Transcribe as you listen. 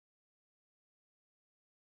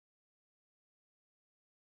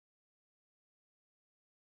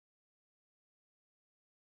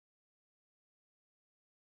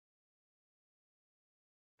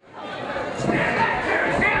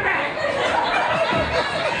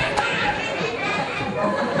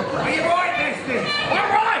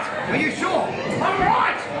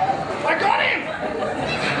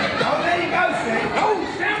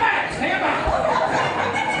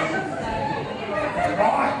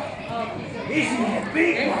Isn't it a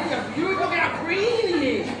big one? You look how green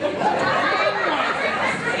he is.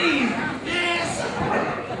 Steve, yes.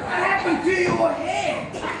 What happened to your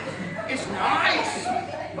hair? It's nice.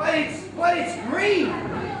 But it's green.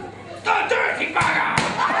 The dirty bugger!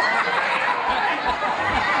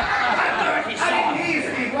 The dirty I son. didn't hear you,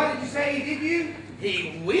 Steve. What did you say he did you? He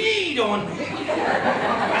weed on me.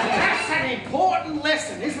 That's an important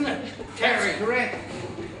lesson, isn't it, Terry? Correct.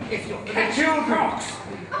 If you're catching Crocs,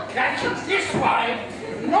 catch it this way,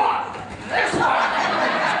 not this way.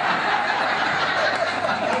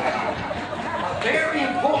 A very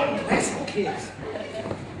important lesson, kids.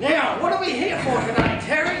 Now, what are we here for today,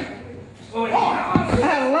 Terry? Hello.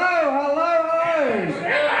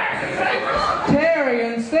 Terry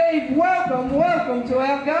and Steve, welcome to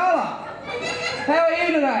our gala. How are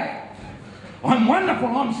you today? I'm wonderful.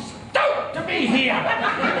 I'm stoked to be here.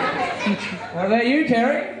 What about you,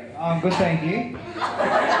 Terry? I'm good, thank you.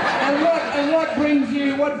 And what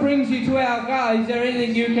brings you to our gala? Is there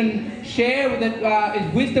anything you can share that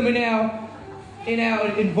is wisdom in our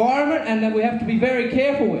environment and that we have to be very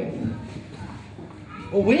careful with?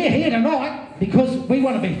 Well, we're here tonight because we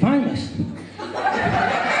want to be famous.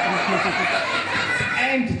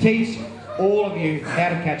 And to teach all of you how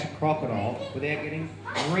to catch a crocodile without getting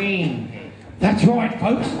green hair. That's right,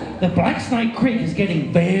 folks. The Black Snake Creek is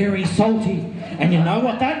getting very salty. And you know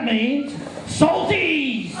what that means?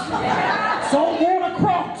 Salties! Saltwater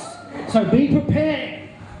crocs. So be prepared.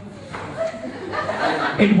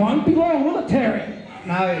 It won't be long, will it, Terry?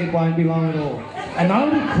 No, it won't be long at all. And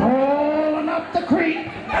I'll be crawling up the creek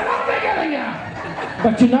and I'll be getting you.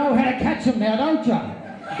 But you know how to catch them now, don't you?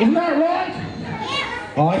 Isn't that right?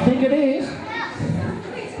 I think it is.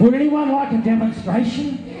 Would anyone like a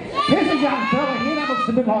demonstration? Here's a young fella here that looks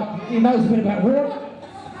a bit like he knows a bit about water.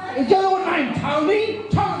 Is your name Tony?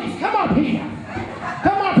 Tony, come up here.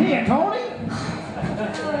 Come up here, Tony.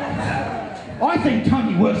 I think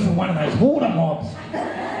Tony works for one of those water mobs.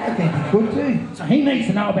 I think you could too. So he needs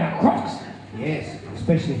to know about crocs. Yes,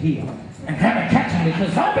 especially here. And how to catch them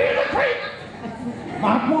because they'll be in the creek.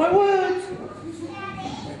 Mark my words.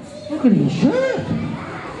 Look at his shirt.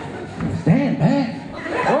 Stand back.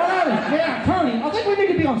 Right, now, Tony, I think we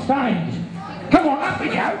need to be on stage. Come on, up we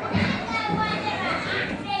go.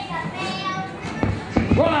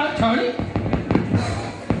 Right, Tony.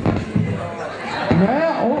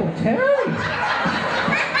 Now, oh, Terry.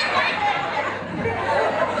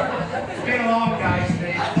 It's been a long day,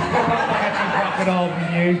 Steve. Catching crocodile for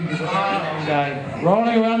you. It's been a long day.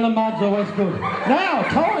 Rolling around the mud's always good. Now,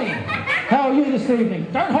 Tony, how are you this evening?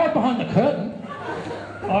 Don't hide behind the curtain.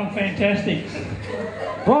 I'm fantastic.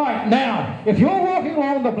 Right, now, if you're walking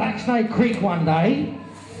along the Black Snake Creek one day,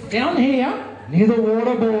 down here, near the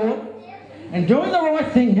water board, and doing the right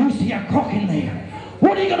thing, you see a croc in there.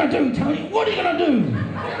 What are you going to do, Tony? What are you going to do?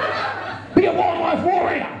 Be a wildlife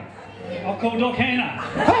warrior. I'll call Doc Hannah.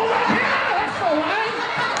 Oh, Doc Hannah, that's the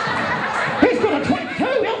way. He's got a 22,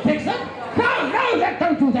 he'll fix it. No,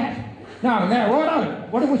 don't do that. No, righto.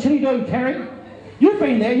 What should he do, Terry? You've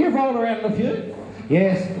been there, you've rolled around in a few.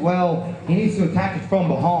 Yes, well, he needs to attack it from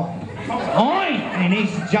behind. From behind? And he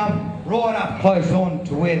needs to jump right up close on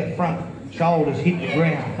to where the front shoulders hit the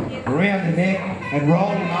ground, around the neck, and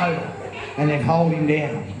roll him over, and then hold him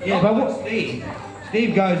down. Yeah, but what Steve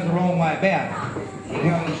goes the wrong way about. He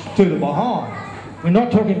goes to the behind. We're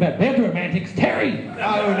not talking about bedroom antics, Terry.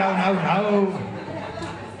 No.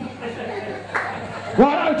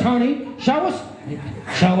 Righto, Tony. Show us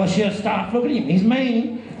your stuff. Look at him. He's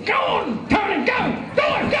mean. Go on, Tony, go! Go!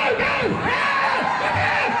 Stand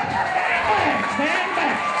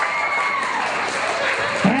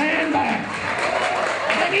back.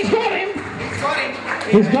 I think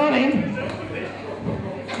he's got him.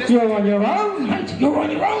 You're on your own, mate. You're on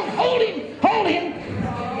your own. Hold him.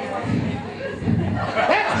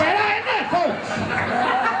 That's better, isn't it, folks?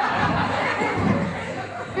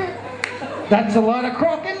 That's a lot of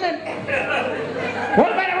croc, isn't it?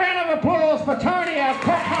 What about a round of applause for Tony, our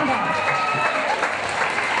croc hunter?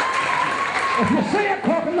 If you see a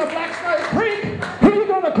croc in the Black Snake Creek, who are you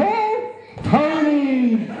going to call?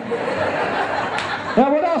 Tony. Now,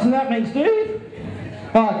 what else does that mean, Steve?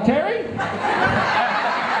 Terry?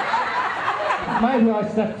 Maybe I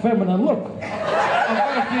that feminine look. I've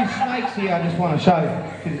got a few snakes here I just want to show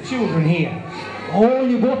to the children here. Oh,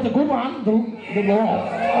 you bought the good one? The long.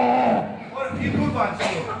 What a few good ones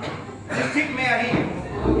here. Just stick them out here.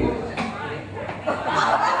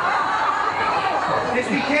 Just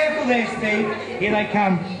be careful there, Steve. Here they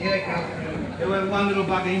come. There was one little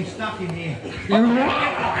bugger him stuck in here. Look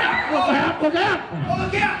out! Oh,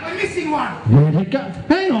 look out! We're missing one. Where'd it go?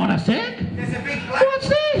 Hang on a sec. There's a big black... What's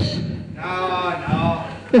this? No,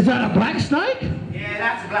 Is that a black snake? Yeah,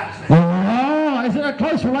 that's a black snake. Oh, is it a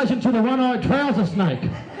close relation to the one-eyed trouser snake?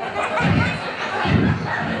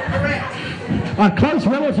 Correct. A close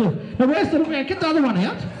relative. Now where's the... Get the other one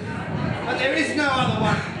out. But there is no other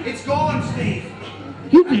one. It's gone, Steve.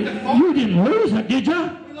 You didn't lose it, did you?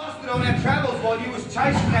 We lost it on our travels while you was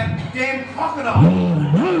chasing that damn crocodile. Oh,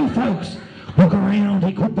 no, folks. Look around.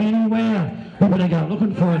 He could be anywhere. We better go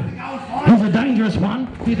looking for him. He's a dangerous one.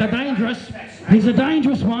 He's a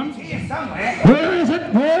dangerous one. It's here somewhere. Where is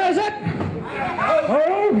it? Where is it?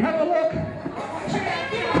 Oh, have a look.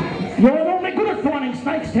 You're normally good at finding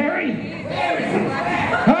snakes, Terri.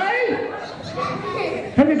 Hey?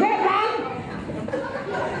 Have you got one?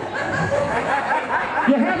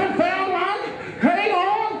 You haven't found one? Hang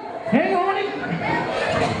on. Hang on.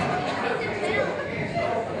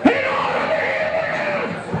 Hang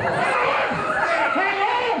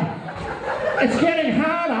on. It's getting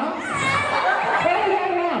harder. Hold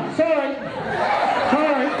on. Sorry.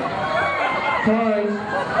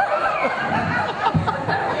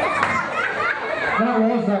 That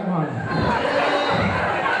was that one.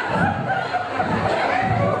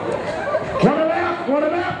 What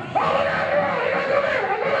about?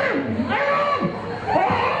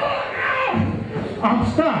 Oh, no,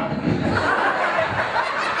 I'm stuck.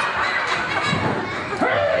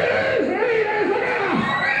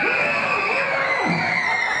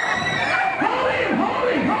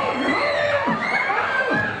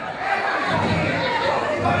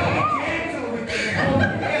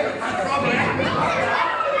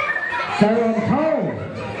 So I'm told.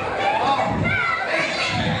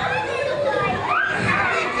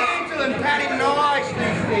 Gentle and pat him nicely,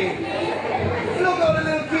 Steve. Look, all the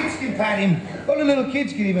little kids can pat him. All the little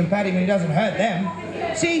kids can even pat him and he doesn't hurt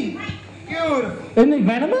them. See? Beautiful. Isn't he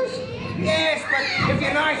venomous? Yes, but if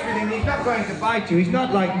you're nice with him, he's not going to bite you. He's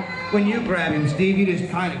not like when you grab him, Steve. You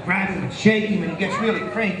just kind of grab him and shake him and he gets really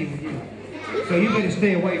cranky with you. So you better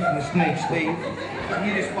stay away from the snake, Steve.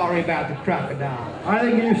 You just worry about the crocodile. I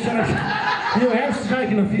think you have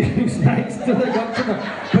shaken a few snakes till they got to the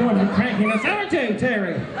point of crankiness, haven't you,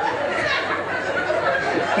 Terri?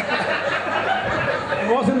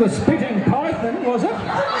 It wasn't the spitting python, was it? It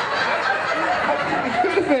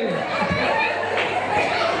could have been.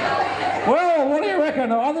 Well, what do you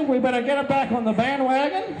reckon? I think we better get it back on the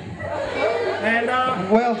bandwagon. And,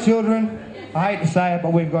 Well, children, I hate to say it,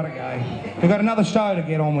 but we've got to go. We've got another show to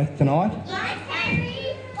get on with tonight.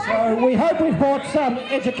 so we hope we've brought some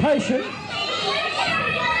education.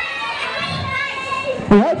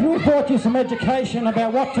 We hope we've brought you some education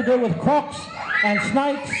about what to do with crocs and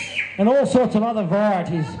snakes and all sorts of other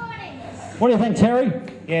varieties. What do you think, Terri?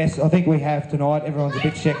 Yes, I think we have tonight. Everyone's a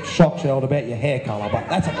bit shock-shelled about your hair colour, but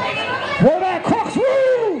that's okay. What about Crocs?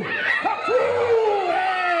 Woo! Crocs, woo!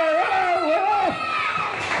 Yeah,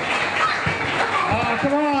 Oh,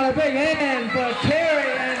 come on, a big hand for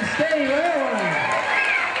Terri and Steve.